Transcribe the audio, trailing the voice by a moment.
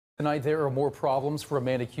Tonight, there are more problems for a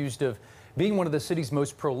man accused of being one of the city's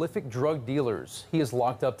most prolific drug dealers. He is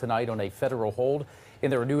locked up tonight on a federal hold,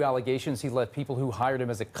 and there are new allegations he left people who hired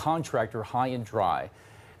him as a contractor high and dry.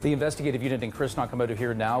 The investigative unit and Chris Nakamoto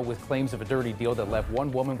here now with claims of a dirty deal that left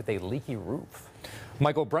one woman with a leaky roof.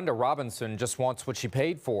 Michael, Brenda Robinson just wants what she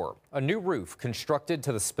paid for, a new roof constructed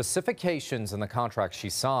to the specifications in the contract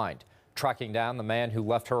she signed. Tracking down the man who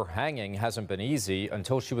left her hanging hasn't been easy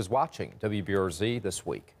until she was watching WBRZ this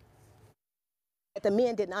week. The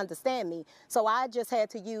men didn't understand me, so I just had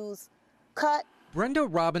to use cut. Brenda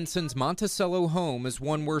Robinson's Monticello home is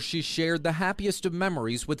one where she shared the happiest of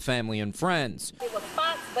memories with family and friends. It was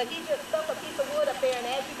spots, but he just stuck a piece of wood up there, and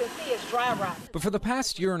as you can see, it's dry rot. But for the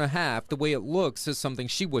past year and a half, the way it looks is something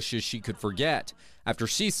she wishes she could forget, after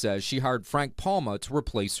she says she hired Frank Palma to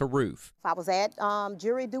replace her roof. I was at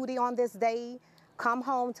jury duty on this day, come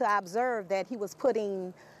home to observe that he was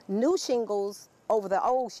putting new shingles over the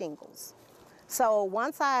old shingles. So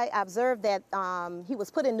once I observed that he was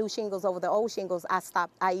putting new shingles over the old shingles,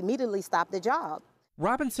 I immediately stopped the job.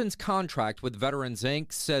 Robinson's contract with Veterans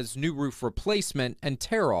Inc. says new roof replacement and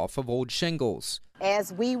tear off of old shingles.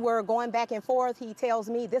 As we were going back and forth, he tells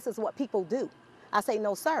me this is what people do. I say,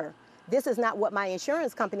 no, sir, this is not what my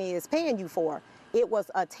insurance company is paying you for. It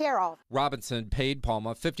was a tear off. Robinson paid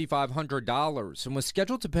Palma $5,500 and was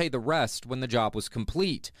scheduled to pay the rest when the job was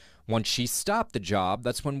complete. Once she stopped the job,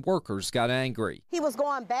 that's when workers got angry. He was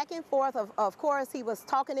going back and forth. Of course, he was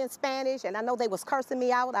talking in Spanish, and I know they was cursing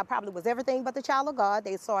me out. I probably was everything but the child of God.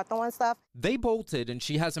 They started throwing stuff. They bolted, and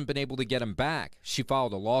she hasn't been able to get him back. She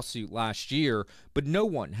filed a lawsuit last year, but no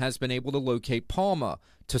one has been able to locate Palma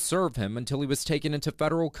to serve him until he was taken into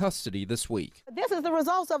federal custody this week. This is the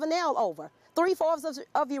results of a nail over. 3/4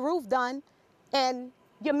 of your roof done, and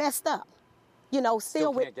you're messed up. You know,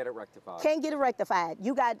 still can't get it rectified. Can't get it rectified.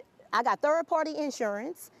 I got third-party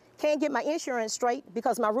insurance. Can't get my insurance straight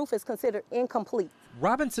because my roof is considered incomplete.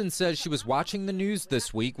 Robinson says she was watching the news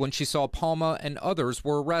this week when she saw Palma and others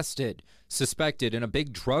were arrested, suspected in a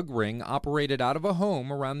big drug ring operated out of a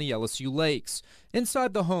home around the LSU lakes.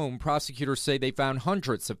 Inside the home, prosecutors say they found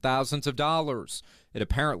hundreds of thousands of dollars. It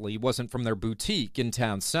apparently wasn't from their boutique in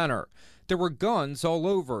town center. There were guns all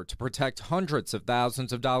over to protect hundreds of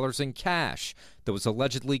thousands of dollars in cash that was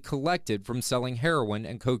allegedly collected from selling heroin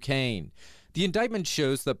and cocaine. The indictment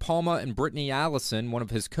shows that Palma and Brittany Allison, one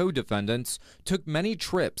of his co-defendants, took many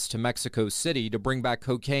trips to Mexico City to bring back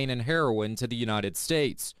cocaine and heroin to the United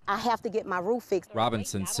States. I have to get my roof fixed.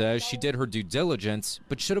 Robinson says she did her due diligence,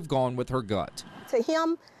 but should have gone with her gut. To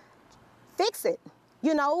him, fix it,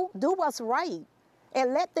 you know, do what's right,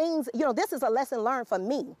 and let things, you know, this is a lesson learned for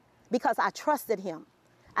me because I trusted him.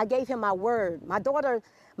 I gave him my word. My daughter,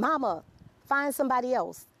 Mama, find somebody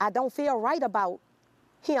else. I don't feel right about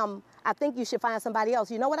him. I think you should find somebody else.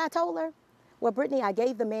 You know what I told her? Well, Brittany, I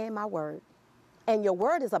gave the man my word. And your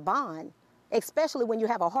word is a bond, especially when you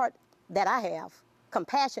have a heart that I have,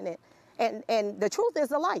 compassionate. And the truth is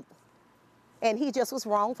the light. And he just was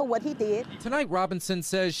wrong for what he did. Tonight, Robinson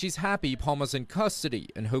says she's happy Palma's in custody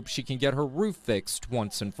and hopes she can get her roof fixed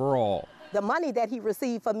once and for all. The money that he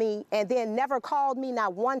received for me and then never called me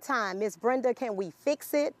not one time, Miss Brenda, can we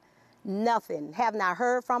fix it? Nothing. Have not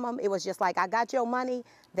heard from him. It was just like, I got your money,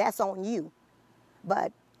 that's on you.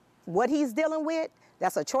 But what he's dealing with,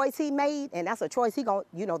 that's a choice he made, and that's a choice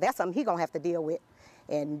that's something he gonna have to deal with.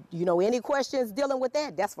 And, you know, any questions dealing with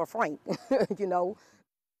that, that's for Frank, you know.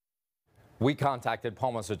 We contacted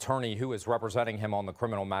Palma's attorney who is representing him on the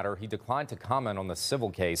criminal matter. He declined to comment on the civil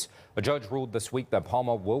case. A judge ruled this week that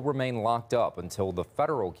Palma will remain locked up until the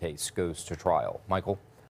federal case goes to trial. Michael?